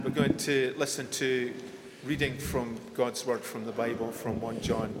We're going to listen to reading from God's Word from the Bible from 1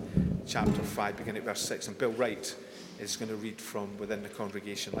 John chapter 5, beginning at verse 6. And Bill Wright is going to read from within the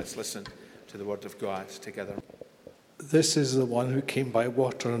congregation. Let's listen to the Word of God together. This is the one who came by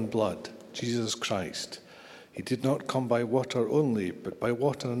water and blood, Jesus Christ. He did not come by water only, but by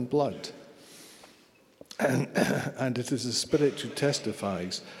water and blood. And it is the Spirit who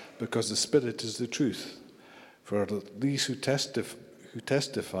testifies, because the Spirit is the truth. For these who testify,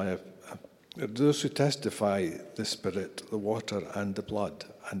 those who testify the Spirit, the water, and the blood,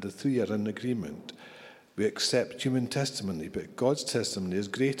 and the three are in agreement. We accept human testimony, but God's testimony is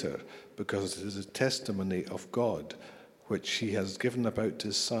greater, because it is a testimony of God, which he has given about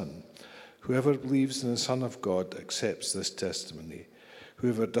his Son. Whoever believes in the Son of God accepts this testimony.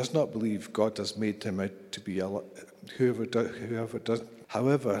 Whoever does not believe, God has made him out to be a liar.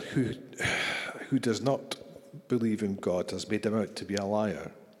 However, who does not believe in God has made him out to be a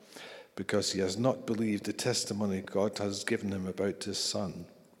liar, because he has not believed the testimony God has given him about his Son.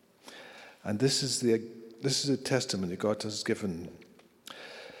 And this is the testimony God has given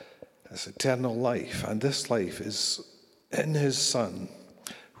as eternal life, and this life is in his Son.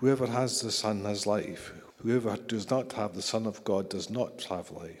 Whoever has the Son has life. Whoever does not have the Son of God does not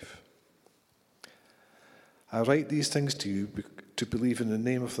have life. I write these things to you to believe in the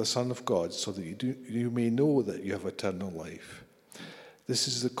name of the Son of God, so that you may know that you have eternal life. This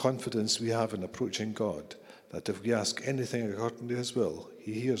is the confidence we have in approaching God, that if we ask anything according to his will,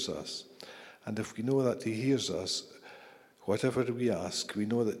 he hears us. And if we know that he hears us, whatever we ask, we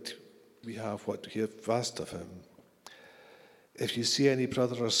know that we have what we have asked of him. If you see any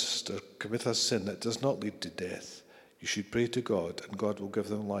brother or sister commit a sin that does not lead to death, you should pray to God, and God will give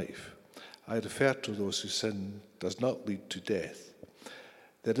them life. I refer to those whose sin does not lead to death.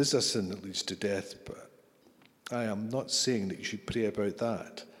 There is a sin that leads to death, but I am not saying that you should pray about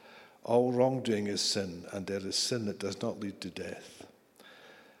that. All wrongdoing is sin, and there is sin that does not lead to death.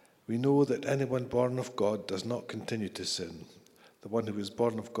 We know that anyone born of God does not continue to sin. The one who is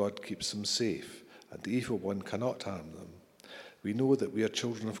born of God keeps them safe, and the evil one cannot harm them. We know that we are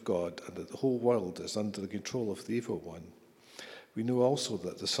children of God, and that the whole world is under the control of the evil one. We know also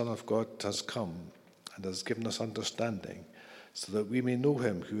that the Son of God has come and has given us understanding, so that we may know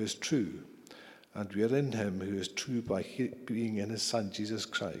him who is true. And we are in him who is true by being in his Son, Jesus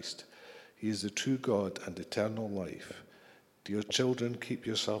Christ. He is the true God and eternal life. Dear children, keep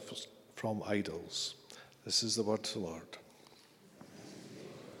yourselves from idols. This is the word of the Lord.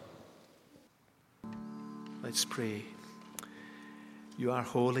 Let's pray. You are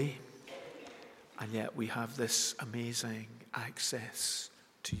holy, and yet we have this amazing access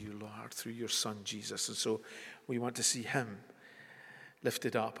to you, Lord, through your Son, Jesus. And so we want to see him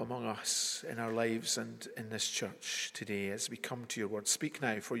lifted up among us in our lives and in this church today as we come to your word. Speak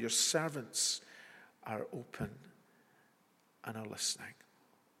now, for your servants are open and are listening.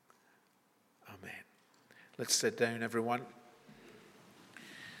 Amen. Let's sit down, everyone.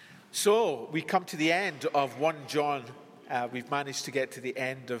 So we come to the end of 1 John. We've managed to get to the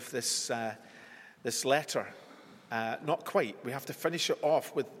end of this letter. Not quite. We have to finish it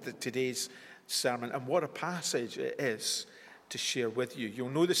off with today's sermon. And what a passage it is to share with you. You'll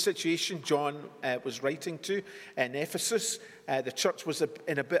know the situation John was writing to in Ephesus. The church was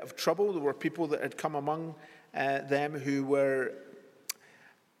in a bit of trouble. There were people that had come among them who were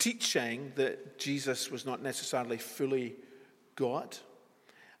teaching that Jesus was not necessarily fully God.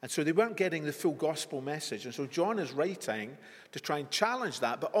 And so they weren't getting the full gospel message. And so John is writing to try and challenge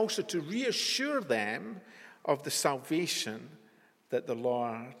that, but also to reassure them of the salvation that the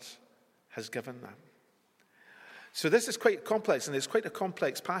Lord has given them. So this is quite complex, and it's quite a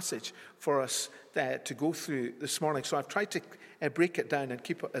complex passage for us to go through this morning. So I've tried to break it down and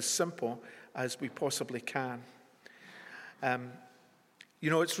keep it as simple as we possibly can.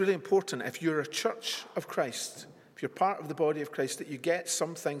 It's really important if you're a church of Christ, if you're part of the body of Christ, that you get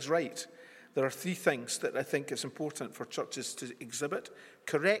some things right. There are 3 things that I think it's important for churches to exhibit.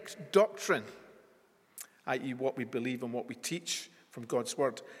 Correct doctrine, i.e. what we believe and what we teach from God's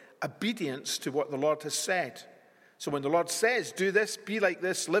word. Obedience to what the Lord has said. So when the Lord says, do this, be like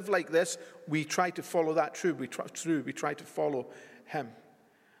this, live like this, we try to follow that through. We try to follow him.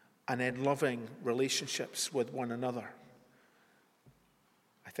 And then loving relationships with one another.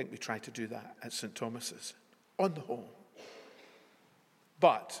 I think we try to do that at St. Thomas's, on the whole.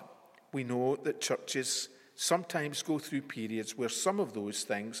 But we know that churches sometimes go through periods where some of those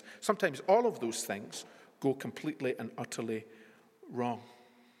things, sometimes all of those things, go completely and utterly wrong.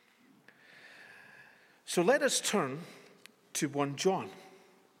 So let us turn to 1 John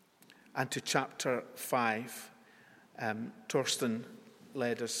and to chapter 5. Torsten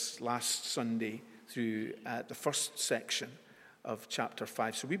led us last Sunday through the first section of chapter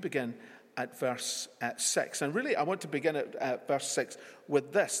 5. So we begin at verse 6. And really, I want to begin at verse 6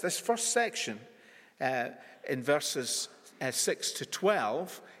 with this. This first section in verses 6 to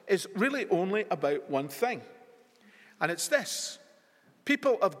 12 is really only about one thing. And it's this.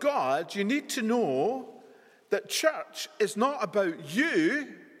 People of God, you need to know that church is not about you,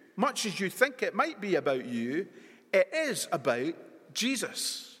 much as you think it might be about you. It is about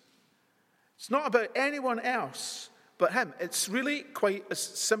Jesus. It's not about anyone else but him. It's really quite as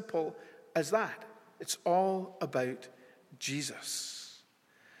simple as that. It's all about Jesus.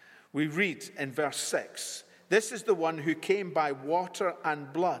 We read in verse 6, this is the one who came by water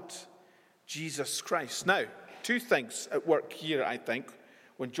and blood, Jesus Christ. Now, two things at work here, I think,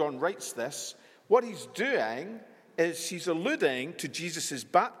 when John writes this. What he's doing is he's alluding to Jesus'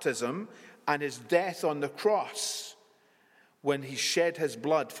 baptism and his death on the cross when he shed his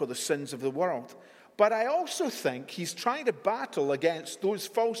blood for the sins of the world. But I also think he's trying to battle against those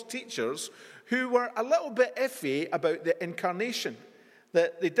false teachers who were a little bit iffy about the incarnation,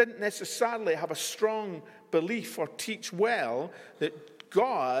 that they didn't necessarily have a strong belief or teach well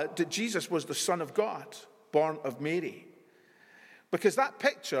that Jesus was the Son of God, born of Mary. Because that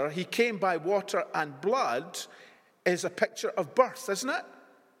picture, he came by water and blood, is a picture of birth, isn't it?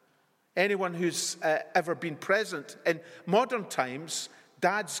 Anyone who's ever been present in modern times,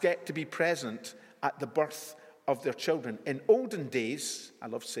 dads get to be present at the birth of their children. In olden days, I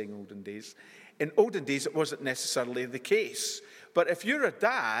love saying olden days, in olden days it wasn't necessarily the case. But if you're a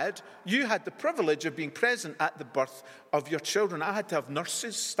dad, you had the privilege of being present at the birth of your children. I had to have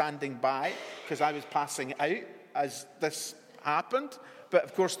nurses standing by because I was passing out as this happened. But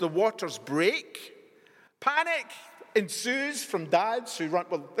of course the waters break. Panic ensues from dads who run,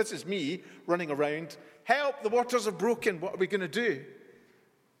 well, this is me running around. Help, the waters have broken. What are we going to do?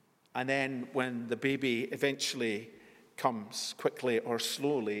 And then when the baby eventually comes, quickly or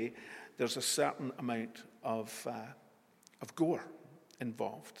slowly, there's a certain amount of gore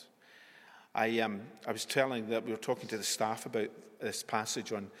involved. I was telling that we were talking to the staff about this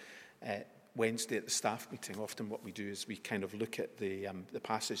passage on Wednesday at the staff meeting. Often what we do is we kind of look at the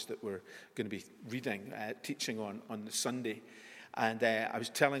passage that we're going to be reading, teaching on the Sunday. And I was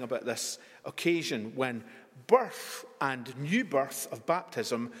telling about this occasion when birth and new birth of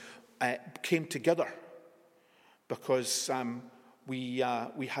baptism came together, because we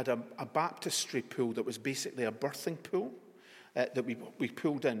had a baptistry pool that was basically a birthing pool that we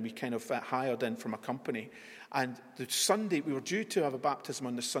pulled in. We kind of hired in from a company. And the Sunday, we were due to have a baptism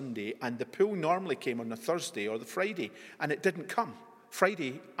on the Sunday, and the pool normally came on the Thursday or the Friday, and it didn't come.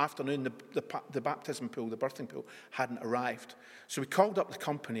 Friday afternoon, the baptism pool, the birthing pool, hadn't arrived. So we called up the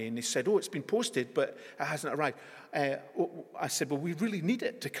company, and they said, it's been posted, but it hasn't arrived. I said, well, we really need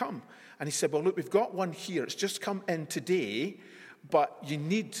it to come. And he said, well, look, we've got one here. It's just come in today, but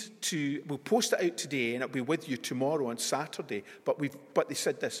we'll post it out today, and it'll be with you tomorrow on Saturday. But they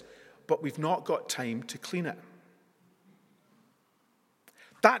said this, but we've not got time to clean it.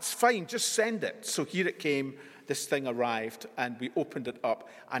 That's fine, just send it. So here it came. This thing arrived, and we opened it up,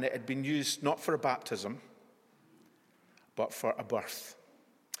 and it had been used not for a baptism, but for a birth.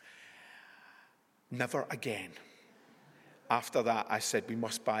 Never again. After that, I said we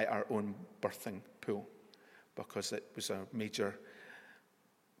must buy our own birthing pool, because it was a major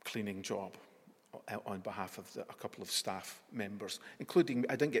cleaning job on behalf of a couple of staff members, including,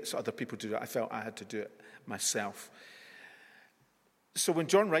 I didn't get other people to do it. I felt I had to do it myself. So when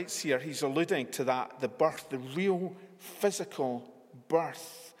John writes here, he's alluding to that, the birth, the real physical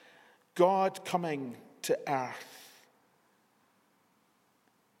birth, God coming to earth.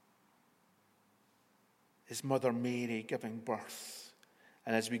 His mother Mary giving birth.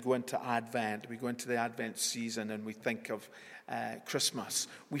 And as we go into Advent, we go into the Advent season and we think of Christmas,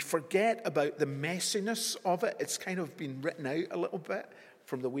 we forget about the messiness of it. It's kind of been written out a little bit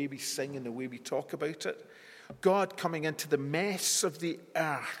from the way we sing and the way we talk about it. God coming into the mess of the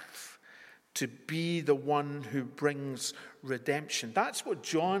earth to be the one who brings redemption. That's what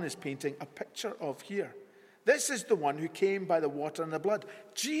John is painting a picture of here. This is the one who came by the water and the blood.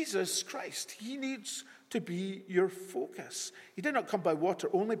 Jesus Christ. He needs to be your focus. He did not come by water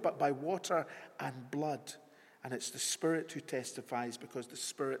only, but by water and blood. And it's the Spirit who testifies, because the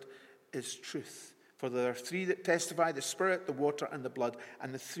Spirit is truth. For there are three that testify, the Spirit, the water, and the blood,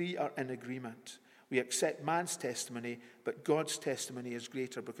 and the three are in agreement. We accept man's testimony, but God's testimony is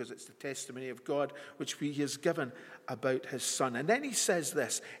greater because it's the testimony of God which he has given about his Son. And then he says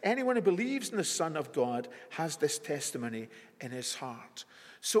this, anyone who believes in the Son of God has this testimony in his heart.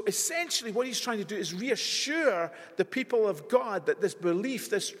 So essentially what he's trying to do is reassure the people of God that this belief,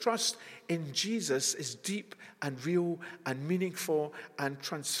 this trust in Jesus is deep and real and meaningful and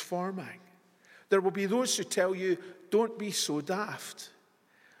transforming. There will be those who tell you, don't be so daft.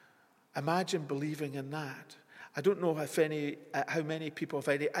 Imagine believing in that. I don't know how many people have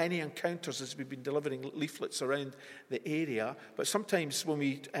had any encounters as we've been delivering leaflets around the area, but sometimes when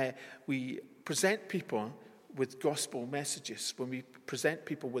we present people with gospel messages, when we present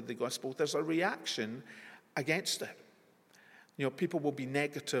people with the gospel, there's a reaction against it. You know, people will be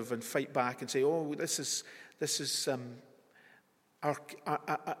negative and fight back and say, "Oh, this is our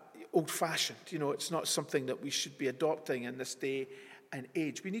old-fashioned. You know, it's not something that we should be adopting in this day and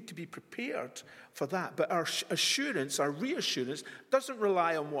age." We need to be prepared for that. But our assurance, our reassurance, doesn't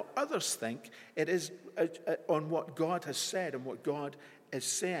rely on what others think. It is on what God has said and what God is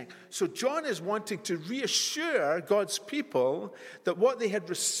saying. So John is wanting to reassure God's people that what they had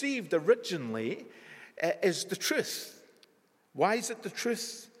received originally is the truth. Why is it the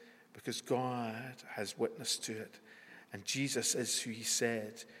truth? Because God has witnessed to it. And Jesus is who he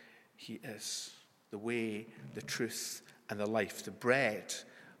said he is. The way, the truth, and the life. The bread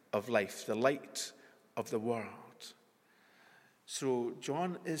of life. The light of the world. So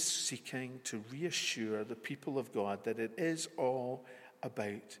John is seeking to reassure the people of God that it is all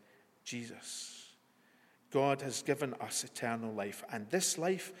about Jesus. God has given us eternal life, and this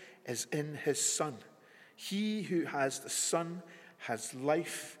life is in his Son. He who has the Son has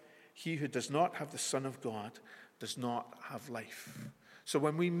life. He who does not have the Son of God does not have life. So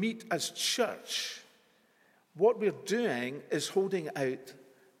when we meet as church, what we're doing is holding out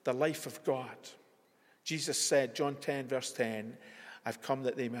the life of God. Jesus said, John 10, verse 10, "I've come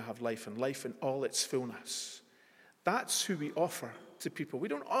that they may have life, and life in all its fullness." That's who we offer to people. We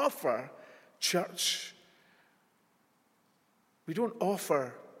don't offer church. We don't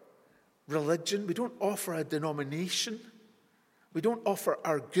offer religion. We don't offer a denomination. We don't offer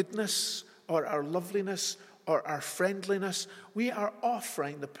our goodness or our loveliness or our friendliness. We are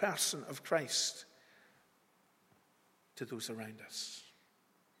offering the person of Christ to those around us.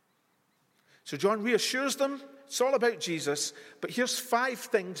 So John reassures them, it's all about Jesus, but here's 5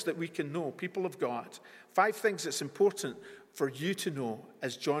 things that we can know, people of God. 5 things that's important for you to know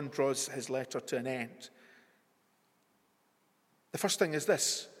as John draws his letter to an end. The first thing is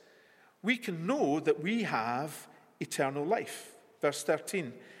this: we can know that we have eternal life. Verse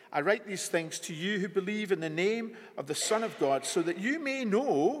 13, "I write these things to you who believe in the name of the Son of God, so that you may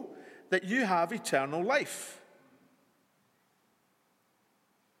know that you have eternal life."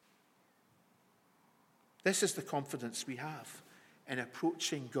 This is the confidence we have in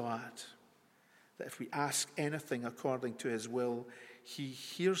approaching God, that if we ask anything according to his will, he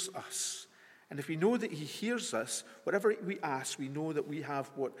hears us. And if we know that he hears us, whatever we ask, we know that we have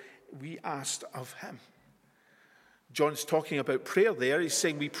what we asked of him. John's talking about prayer there. He's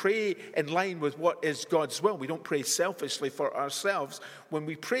saying we pray in line with what is God's will. We don't pray selfishly for ourselves. When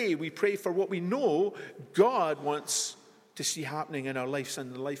we pray for what we know God wants to see happening in our lives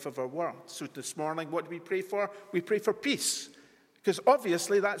and the life of our world. So this morning, what do we pray for? We pray for peace. Because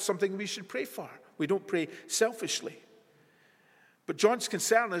obviously that's something we should pray for. We don't pray selfishly. But John's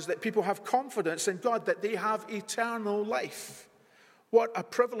concern is that people have confidence in God, that they have eternal life. What a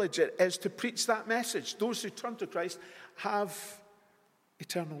privilege it is to preach that message. Those who turn to Christ have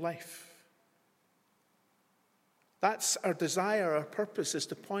eternal life. That's our desire, our purpose is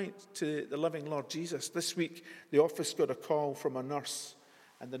to point to the living Lord Jesus. This week, the office got a call from a nurse,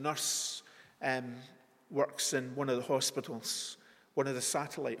 and the nurse works in one of the hospitals, one of the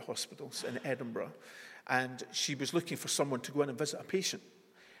satellite hospitals in Edinburgh, and she was looking for someone to go in and visit a patient.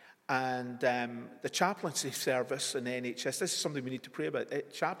 And the chaplaincy service in the NHS, this is something we need to pray about. The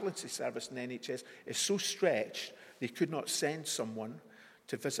chaplaincy service in the NHS is so stretched, they could not send someone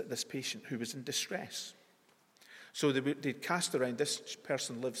to visit this patient who was in distress. So they'd cast around, this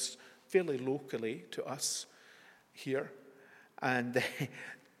person lives fairly locally to us here, and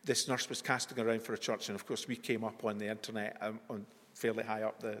this nurse was casting around for a church, and of course we came up on the internet on fairly high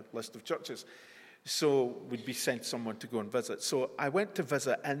up the list of churches. So we'd be sent someone to go and visit. So I went to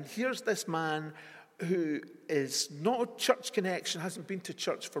visit, and here's this man who is not a church connection, hasn't been to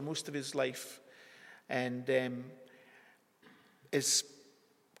church for most of his life, and is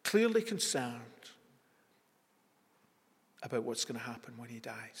clearly concerned about what's going to happen when he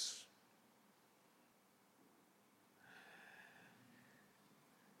dies.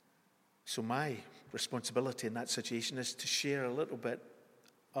 So my responsibility in that situation is to share a little bit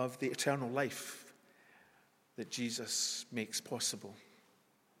of the eternal life that Jesus makes possible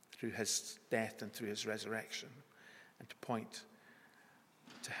through his death and through his resurrection, and to point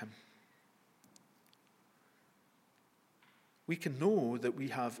to him. We can know that we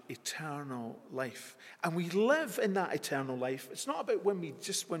have eternal life, and we live in that eternal life. It's not about when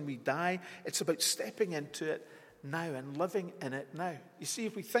we die. It's about stepping into it now and living in it now. You see,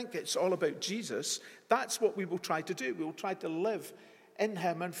 if we think it's all about Jesus, that's what we will try to do. We will try to live in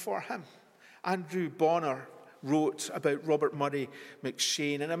him and for him. Andrew Bonner wrote about Robert Murray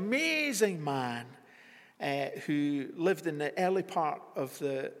McCheyne, an amazing man who lived in the early part of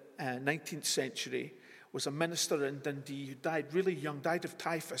the 19th century, was a minister in Dundee who died really young, died of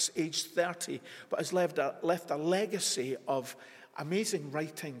typhus, aged 30, but has left a legacy of amazing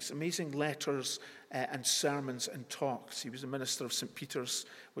writings, amazing letters and sermons and talks. He was a minister of St. Peter's,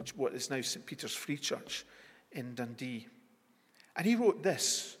 what is now St. Peter's Free Church in Dundee. And he wrote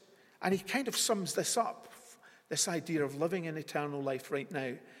this, and he kind of sums this up, this idea of living in eternal life right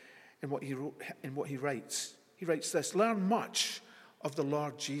now in what he writes. He writes this: learn much of the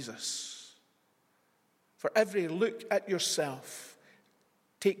Lord Jesus. For every look at yourself,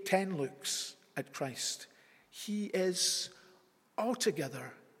 take 10 looks at Christ. He is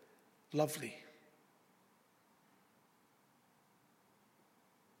altogether lovely.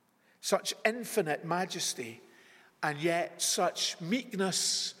 Such infinite majesty, and yet such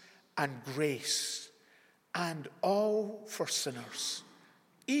meekness and grace, and all for sinners,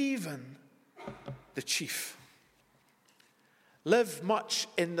 even the chief. Live much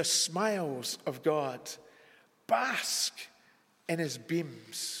in the smiles of God. Bask in his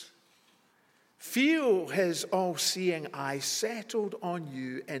beams. Feel his all-seeing eye settled on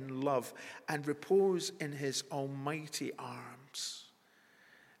you in love, and repose in his almighty arms.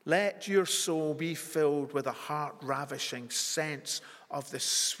 Let your soul be filled with a heart-ravishing sense of the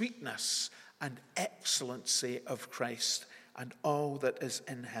sweetness and excellency of Christ and all that is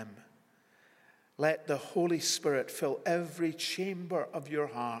in him. Let the Holy Spirit fill every chamber of your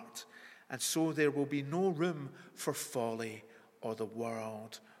heart, and so there will be no room for folly or the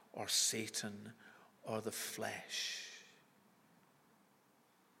world or Satan or the flesh.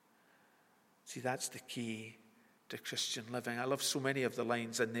 See, that's the key to Christian living. I love so many of the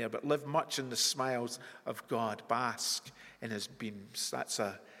lines in there, but live much in the smiles of God. Bask in his beams. That's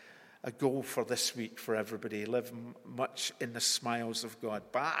a goal for this week for everybody. Live much in the smiles of God.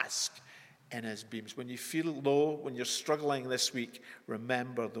 Bask in his beams. When you feel low, when you're struggling this week,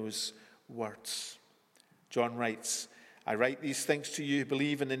 remember those words. John writes, I write these things to you who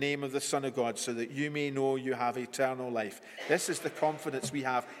believe in the name of the Son of God, so that you may know you have eternal life. This is the confidence we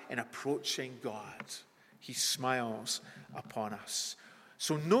have in approaching God. He smiles upon us.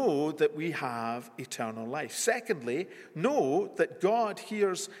 So know that we have eternal life. Secondly, know that God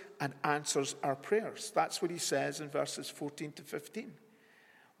hears and answers our prayers. That's what he says in verses 14 to 15.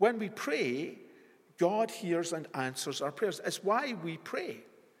 When we pray, God hears and answers our prayers. It's why we pray.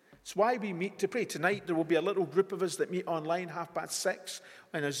 It's why we meet to pray. Tonight there will be a little group of us that meet online 6:30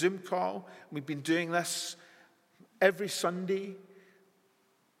 in a Zoom call. We've been doing this every Sunday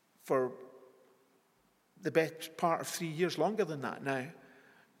for the best part of 3 years, longer than that now.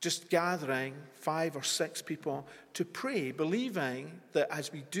 Just gathering 5 or 6 people to pray, believing that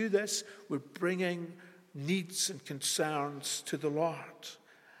as we do this, we're bringing needs and concerns to the Lord,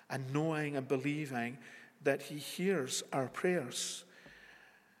 and knowing and believing that he hears our prayers.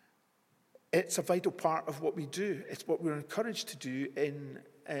 It's a vital part of what we do. It's what we're encouraged to do in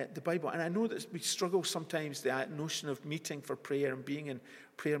the Bible. And I know that we struggle sometimes, the notion of meeting for prayer and being in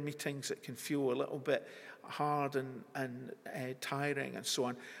prayer meetings. It can feel a little bit hard and tiring and so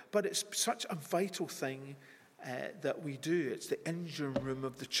on. But it's such a vital thing that we do. It's the engine room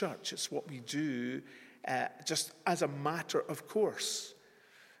of the church. It's what we do just as a matter of course.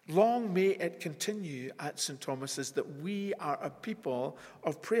 Long may it continue at St. Thomas's that we are a people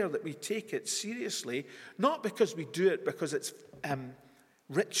of prayer, that we take it seriously, not because we do it because it's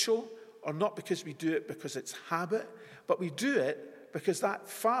ritual, or not because we do it because it's habit, but we do it because that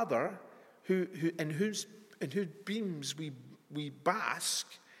Father in whose beams we bask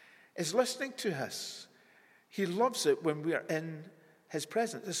is listening to us. He loves it when we are in his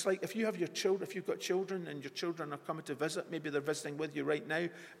presence. It's like if you've got children and your children are coming to visit, maybe they're visiting with you right now,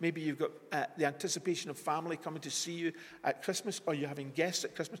 maybe you've got the anticipation of family coming to see you at Christmas, or you're having guests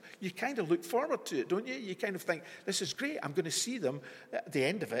at Christmas, you kind of look forward to it, don't you? You kind of think, this is great, I'm going to see them. At the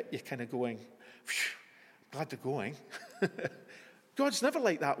end of it, you're kind of going, glad they're going. God's never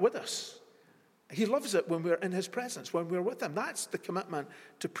like that with us. He loves it when we're in his presence, when we're with him. That's the commitment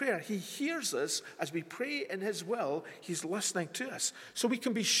to prayer. He hears us as we pray in his will. He's listening to us. So we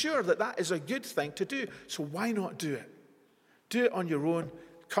can be sure that that is a good thing to do. So why not do it? Do it on your own.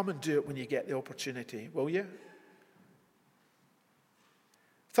 Come and do it when you get the opportunity, will you?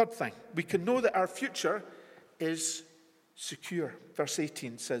 Third thing, we can know that our future is secure. Verse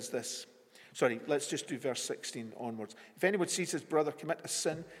 18 says this. Sorry, let's just do verse 16 onwards. If anyone sees his brother commit a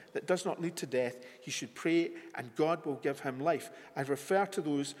sin that does not lead to death, he should pray and God will give him life. I refer to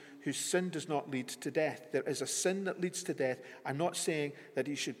those whose sin does not lead to death. There is a sin that leads to death. I'm not saying that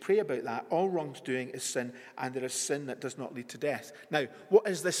he should pray about that. All wrongdoing is sin, and there is sin that does not lead to death. Now, what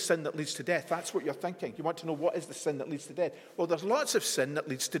is this sin that leads to death? That's what you're thinking. You want to know what is the sin that leads to death? Well, there's lots of sin that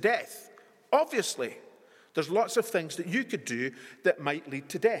leads to death. Obviously, there's lots of things that you could do that might lead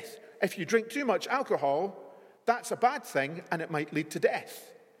to death. If you drink too much alcohol, that's a bad thing, and it might lead to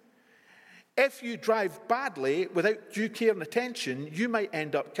death. If you drive badly without due care and attention, you might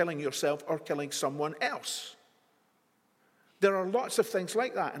end up killing yourself or killing someone else. There are lots of things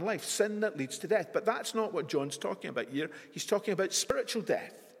like that in life, sin that leads to death. But that's not what John's talking about here. He's talking about spiritual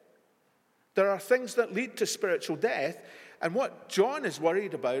death. There are things that lead to spiritual death, and what John is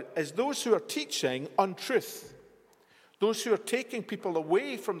worried about is those who are teaching untruth. Those who are taking people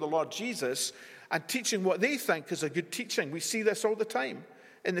away from the Lord Jesus and teaching what they think is a good teaching. We see this all the time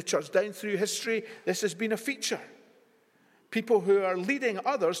in the church. Down through history, this has been a feature. People who are leading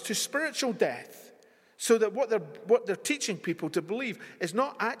others to spiritual death, so that what they're teaching people to believe is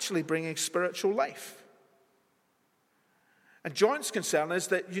not actually bringing spiritual life. And John's concern is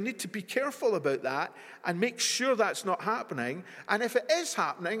that you need to be careful about that and make sure that's not happening. And if it is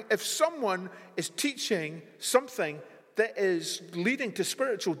happening, if someone is teaching something that is leading to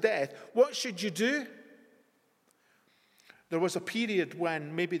spiritual death, what should you do? There was a period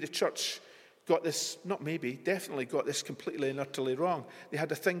when maybe the church got this, not maybe, definitely got this completely and utterly wrong. They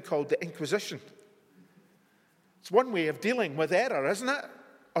had a thing called the Inquisition. It's one way of dealing with error, isn't it?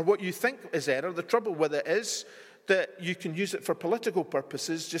 Or what you think is error. The trouble with it is that you can use it for political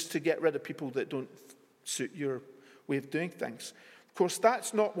purposes just to get rid of people that don't suit your way of doing things. Of course,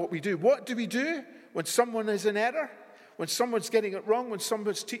 that's not what we do. What do we do when someone is in error? When someone's getting it wrong, when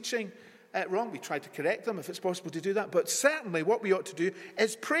someone's teaching it wrong, we try to correct them if it's possible to do that. But certainly what we ought to do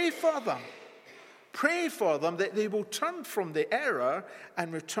is pray for them. Pray for them that they will turn from the error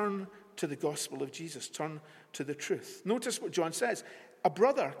and return to the gospel of Jesus, turn to the truth. Notice what John says. A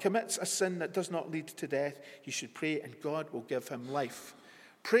brother commits a sin that does not lead to death. You should pray and God will give him life.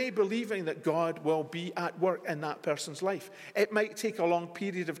 Pray believing that God will be at work in that person's life. It might take a long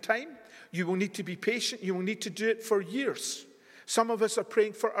period of time. You will need to be patient. You will need to do it for years. Some of us are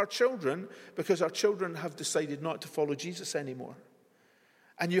praying for our children because our children have decided not to follow Jesus anymore.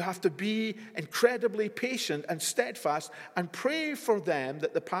 And you have to be incredibly patient and steadfast and pray for them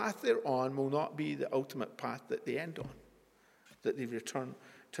that the path they're on will not be the ultimate path that they end on, that they return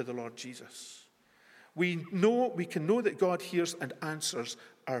to the Lord Jesus. We can know that God hears and answers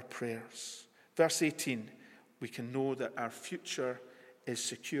our prayers. Verse 18, we can know that our future is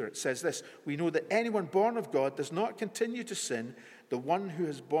secure. It says this: we know that anyone born of God does not continue to sin. The one who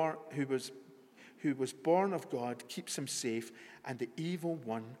was born of God keeps him safe, and the evil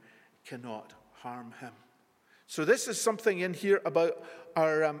one cannot harm him. So this is something in here about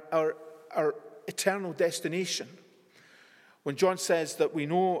our eternal destination. When John says that we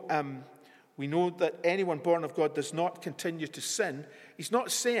know that anyone born of God does not continue to sin, he's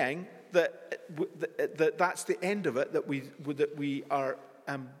not saying that that's the end of it, that we are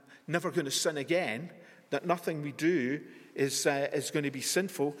never going to sin again, that nothing we do is going to be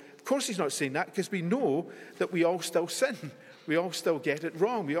sinful. Of course he's not saying that, because we know that we all still sin. We all still get it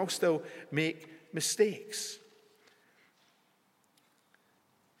wrong. We all still make mistakes.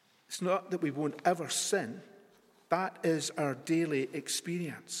 It's not that we won't ever sin. That is our daily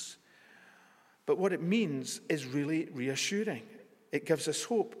experience. But what it means is really reassuring. It gives us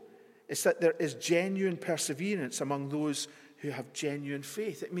hope. It's that there is genuine perseverance among those who have genuine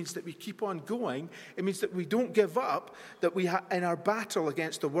faith. It means that we keep on going. It means that we don't give up, that we in our battle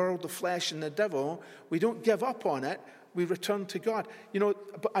against the world, the flesh, and the devil, we don't give up on it. We return to God.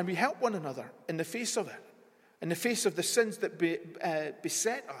 And we help one another in the face of it. In the face of the sins that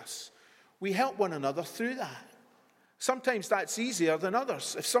beset us. We help one another through that. Sometimes that's easier than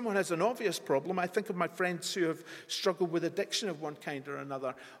others. If someone has an obvious problem, I think of my friends who have struggled with addiction of one kind or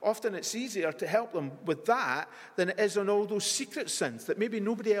another. Often it's easier to help them with that than it is on all those secret sins that maybe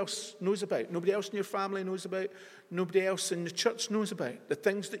nobody else knows about, nobody else in your family knows about, nobody else in the church knows about. The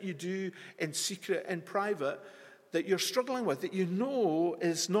things that you do in secret, in private, that you're struggling with, that you know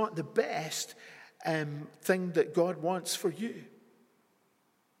is not the best, thing that God wants for you.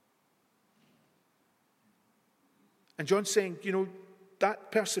 And John's saying,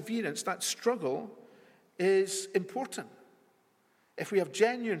 that perseverance, that struggle is important. If we have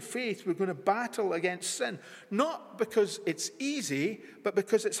genuine faith, we're going to battle against sin. Not because it's easy, but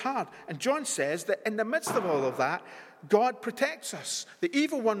because it's hard. And John says that in the midst of all of that, God protects us. The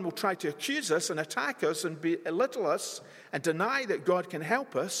evil one will try to accuse us and attack us and belittle us and deny that God can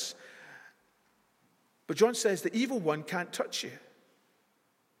help us. But John says the evil one can't touch you.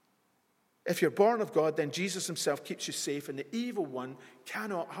 If you're born of God, then Jesus himself keeps you safe, and the evil one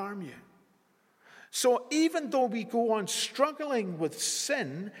cannot harm you. So even though we go on struggling with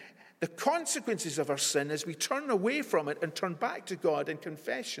sin, the consequences of our sin as we turn away from it and turn back to God in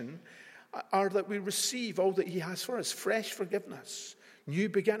confession are that we receive all that he has for us, fresh forgiveness, new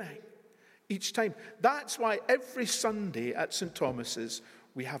beginning, each time. That's why every Sunday at St. Thomas's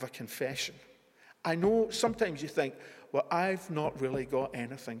we have a confession. I know sometimes you think, well, I've not really got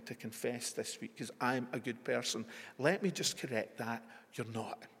anything to confess this week because I'm a good person. Let me just correct that. You're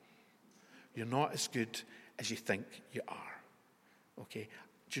not. You're not as good as you think you are. Okay?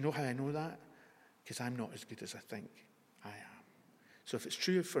 Do you know how I know that? Because I'm not as good as I think I am. So if it's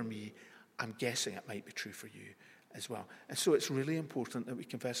true for me, I'm guessing it might be true for you as well. And so it's really important that we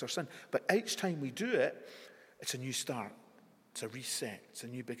confess our sin. But each time we do it, it's a new start. It's a reset. It's a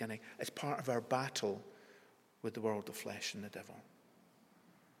new beginning. It's part of our battle with the world, the flesh, and the devil.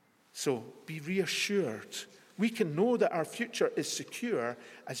 So be reassured. We can know that our future is secure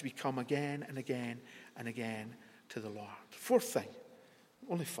as we come again and again and again to the Lord. Fourth thing,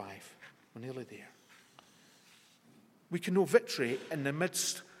 only 5. We're nearly there. We can know victory in the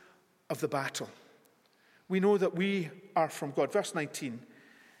midst of the battle. We know that we are from God. Verse 19.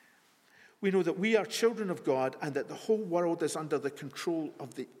 We know that we are children of God and that the whole world is under the control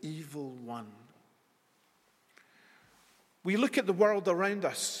of the evil one. We look at the world around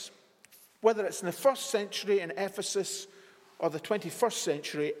us, whether it's in the 1st century in Ephesus or the 21st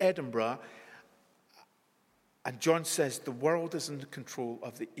century Edinburgh, and John says the world is in the control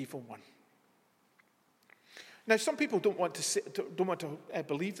of the evil one. Now, some people don't want to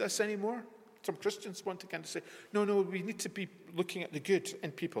believe this anymore. Some Christians want to kind of say, no, we need to be looking at the good in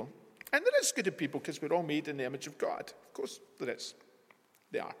people. And there is good in people because we're all made in the image of God. Of course there is.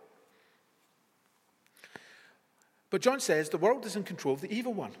 They are. But John says the world is in control of the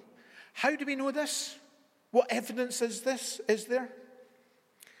evil one. How do we know this? What evidence is there?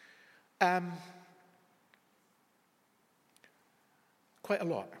 Quite a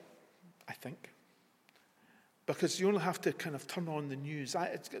lot, I think. Because you only have to kind of turn on the news.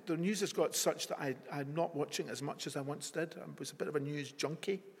 The news has got such that I'm not watching as much as I once did. I was a bit of a news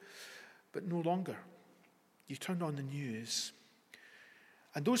junkie, but no longer. You turn on the news,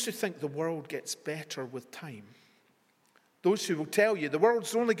 and those who think the world gets better with time, those who will tell you the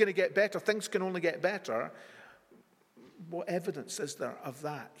world's only going to get better, things can only get better, what evidence is there of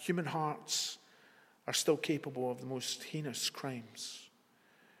that? Human hearts are still capable of the most heinous crimes.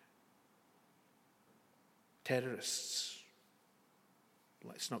 Terrorists.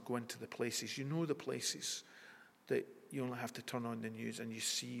 Let's not go into the places. You know the places that you only have to turn on the news and you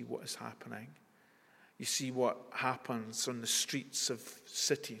see what is happening. You see what happens on the streets of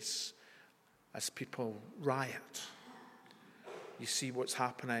cities as people riot. You see what's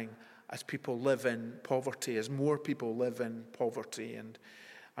happening as people live in poverty, as more people live in poverty and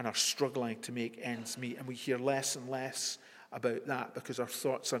are struggling to make ends meet. And we hear less and less about that because our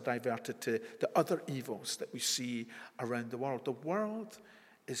thoughts are diverted to the other evils that we see around the world. The world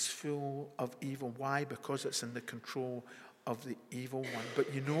is full of evil. Why? Because it's in the control of the evil one.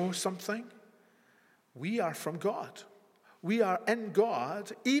 But you know something? We are from God. We are in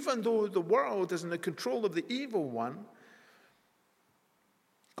God. Even though the world is in the control of the evil one,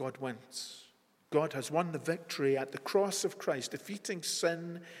 God wins. God has won the victory at the cross of Christ, defeating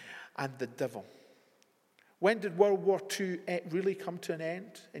sin and the devil. When did World War II really come to an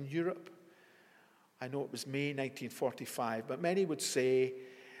end in Europe? I know it was May 1945, but many would say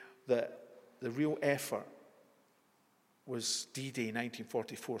that the real effort was D-Day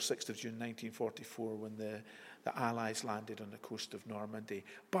 1944, 6th of June 1944, when the Allies landed on the coast of Normandy.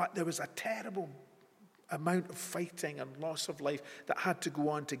 But there was a terrible amount of fighting and loss of life that had to go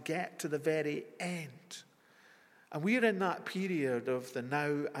on to get to the very end. And we're in that period of the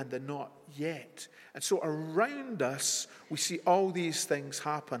now and the not yet. And so around us, we see all these things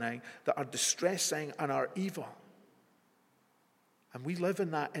happening that are distressing and are evil. And we live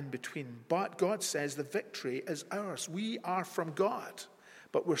in that in between. But God says the victory is ours. We are from God.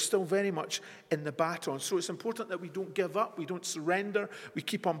 but we're still very much in the battle. And so it's important that we don't give up, we don't surrender, we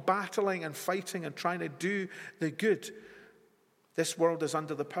keep on battling and fighting and trying to do the good. This world is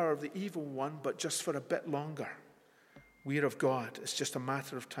under the power of the evil one, but just for a bit longer. We are of God. It's just a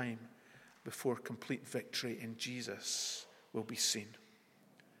matter of time before complete victory in Jesus will be seen.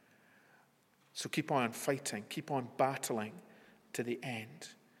 So keep on fighting, keep on battling to the end.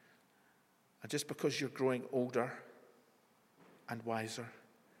 And just because you're growing older and wiser,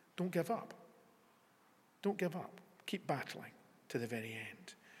 don't give up. Don't give up. Keep battling to the very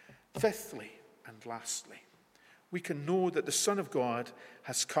end. Fifthly and lastly, we can know that the Son of God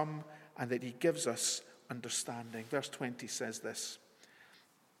has come and that he gives us understanding. Verse 20 says this: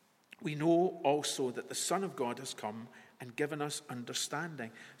 we know also that the Son of God has come and given us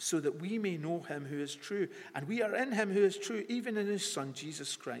understanding, so that we may know him who is true. And we are in him who is true, even in his Son,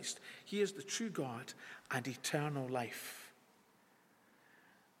 Jesus Christ. He is the true God and eternal life.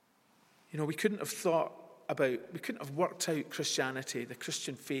 You know, we couldn't have worked out Christianity, the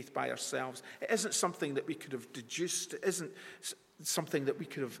Christian faith, by ourselves. It isn't something that we could have deduced. It isn't something that we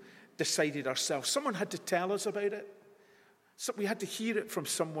could have decided ourselves. Someone had to tell us about it. So we had to hear it from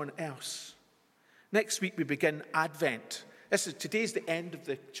someone else. Next week we begin Advent. Today's the end of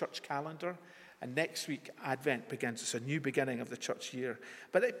the church calendar, and next week Advent begins. It's a new beginning of the church year.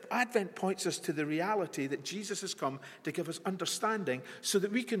 But Advent points us to the reality that Jesus has come to give us understanding so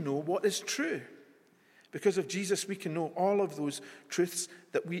that we can know what is true. Because of Jesus, we can know all of those truths,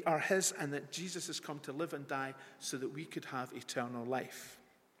 that we are his and that Jesus has come to live and die so that we could have eternal life.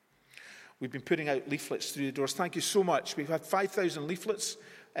 We've been putting out leaflets through the doors. Thank you so much. We've had 5,000 leaflets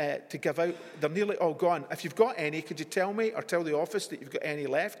to give out. They're nearly all gone. If you've got any, could you tell me or tell the office that you've got any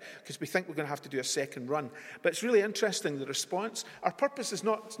left? Because we think we're going to have to do a second run. But it's really interesting, the response. Our purpose is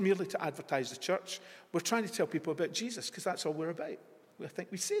not merely to advertise the church. We're trying to tell people about Jesus, because that's all we're about. I think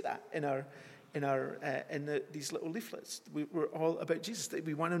we say that in these little leaflets. We're all about Jesus.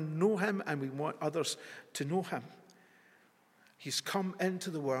 We want to know him and we want others to know him. He's come into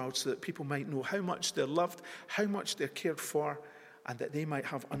the world so that people might know how much they're loved, how much they're cared for, and that they might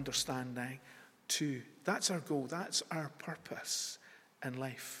have understanding too. That's our goal. That's our purpose in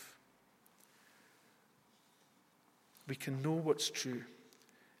life. We can know what's true,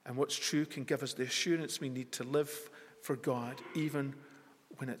 and what's true can give us the assurance we need to live for God, even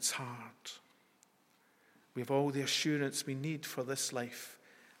when it's hard. We have all the assurance we need for this life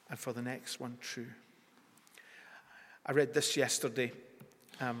and for the next one true. I read this yesterday,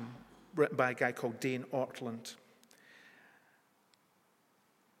 written by a guy called Dane Ortland.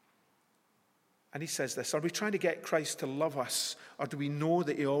 And he says this: are we trying to get Christ to love us, or do we know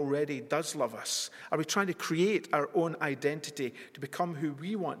that he already does love us? Are we trying to create our own identity to become who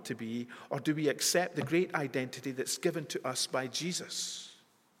we want to be, or do we accept the great identity that's given to us by Jesus?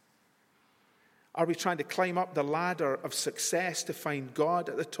 Are we trying to climb up the ladder of success to find God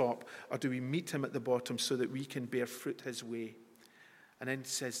at the top, or do we meet him at the bottom so that we can bear fruit his way? And then he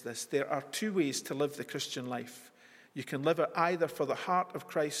says this: there are two ways to live the Christian life. You can live it either for the heart of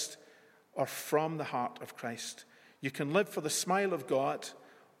Christ or from the heart of Christ. You can live for the smile of God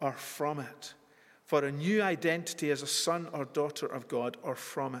or from it, for a new identity as a son or daughter of God or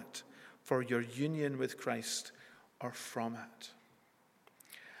from it, for your union with Christ or from it.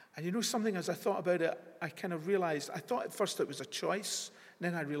 And you know something, as I thought about it, I kind of realized, I thought at first it was a choice, and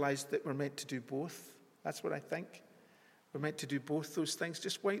then I realized that we're meant to do both. That's what I think. We're meant to do both those things.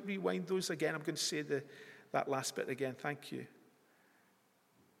 Just rewind those again. I'm going to say that last bit again. Thank you,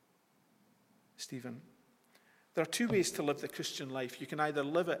 Stephen. There are two ways to live the Christian life. You can either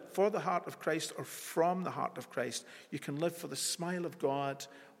live it for the heart of Christ or from the heart of Christ. You can live for the smile of God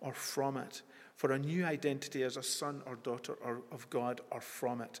or from it, for a new identity as a son or daughter of God or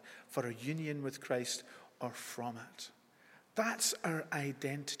from it, for a union with Christ or from it. That's our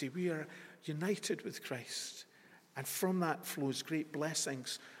identity. We are united with Christ, and from that flows great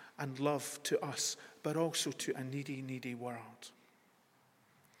blessings and love to us, but also to a needy world.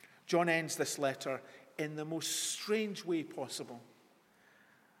 John ends this letter in the most strange way possible.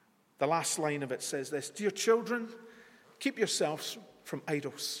 The last line of it says this: dear children, keep yourselves from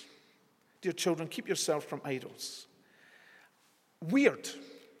idols. Dear children, keep yourselves from idols. Weird.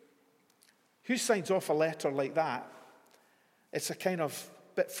 Who signs off a letter like that? It's a kind of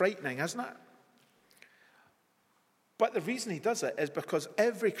bit frightening, isn't it? But the reason he does it is because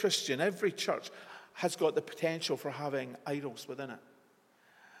every Christian, every church has got the potential for having idols within it.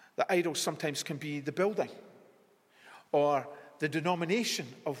 The idols sometimes can be the building or the denomination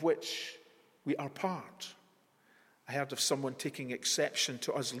of which we are part. I heard of someone taking exception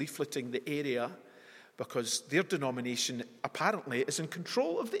to us leafleting the area because their denomination apparently is in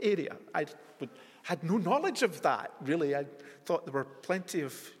control of the area. I had no knowledge of that, really. I thought there were plenty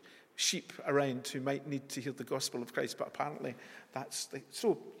of sheep around who might need to hear the gospel of Christ, but apparently that's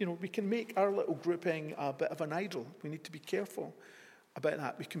so, we can make our little grouping a bit of an idol. We need to be careful about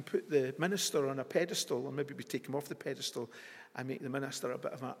that. We can put the minister on a pedestal, or maybe we take him off the pedestal and make the minister a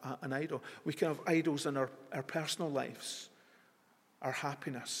bit of an idol. We can have idols in our personal lives, our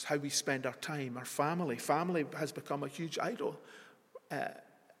happiness, how we spend our time, our family. Family has become a huge idol,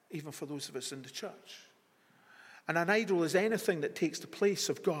 even for those of us in the church. And an idol is anything that takes the place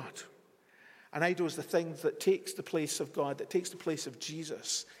of God. An idol is the thing that takes the place of God, that takes the place of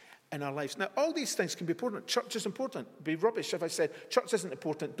Jesus in our lives. Now, all these things can be important. Church is important. It'd be rubbish if I said, church isn't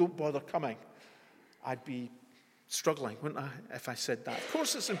important, don't bother coming. I'd be struggling, wouldn't I, if I said that? Of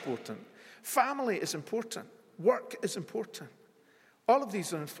course it's important. Family is important. Work is important. All of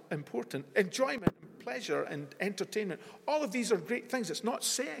these are important. Enjoyment and pleasure and entertainment, all of these are great things. It's not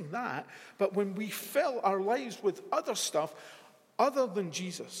saying that. But when we fill our lives with other stuff, other than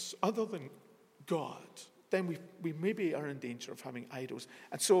Jesus, other than God, then we maybe are in danger of having idols.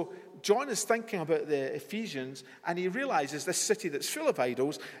 And so John is thinking about the Ephesians, and he realizes this city that's full of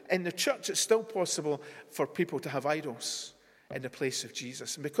idols. In the church, it's still possible for people to have idols in the place of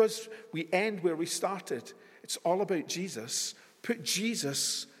Jesus. And because we end where we started, it's all about Jesus. Put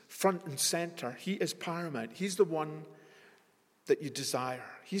Jesus front and center. He is paramount. He's the one that you desire.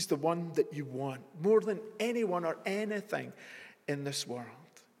 He's the one that you want more than anyone or anything in this world.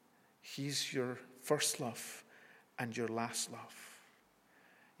 He's your first love and your last love.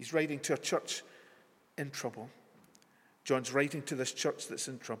 He's writing to a church in trouble. John's writing to this church that's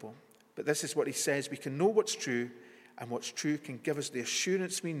in trouble. But this is what he says: we can know what's true, and what's true can give us the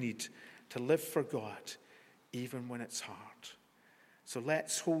assurance we need to live for God, even when it's hard. So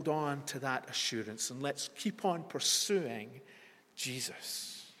let's hold on to that assurance, and let's keep on pursuing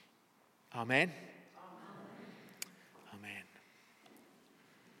Jesus. Amen.